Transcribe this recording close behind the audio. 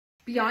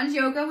Beyond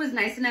Yoga was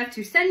nice enough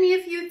to send me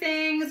a few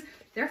things.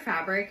 Their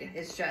fabric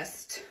is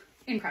just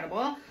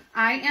incredible.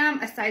 I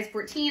am a size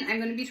 14. I'm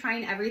going to be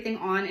trying everything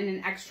on in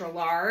an extra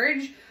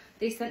large.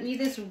 They sent me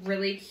this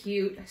really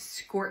cute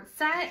skirt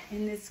set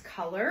in this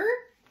color.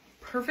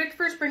 Perfect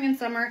for spring and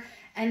summer.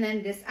 And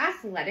then this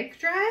athletic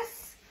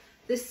dress.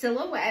 The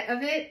silhouette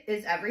of it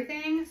is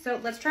everything. So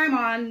let's try them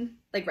on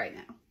like right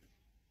now.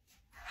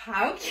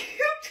 How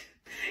cute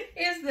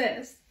is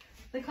this?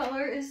 The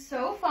color is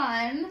so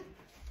fun.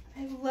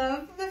 I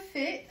love the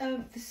fit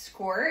of the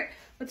skirt.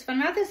 What's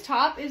fun about this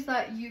top is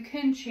that you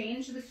can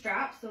change the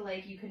strap. So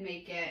like you can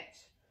make it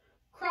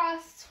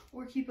crossed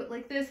or keep it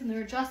like this and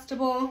they're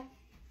adjustable.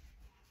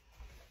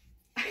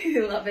 I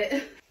love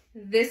it.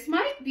 This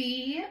might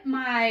be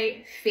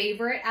my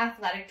favorite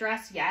athletic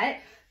dress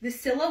yet. The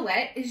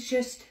silhouette is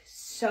just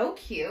so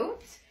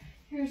cute.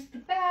 Here's the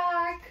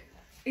back.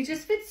 It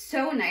just fits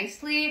so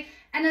nicely.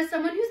 And as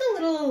someone who's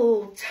a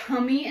little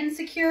tummy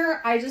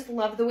insecure, I just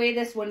love the way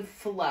this one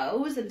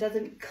flows and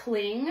doesn't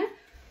cling.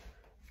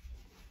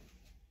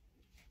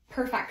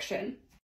 Perfection.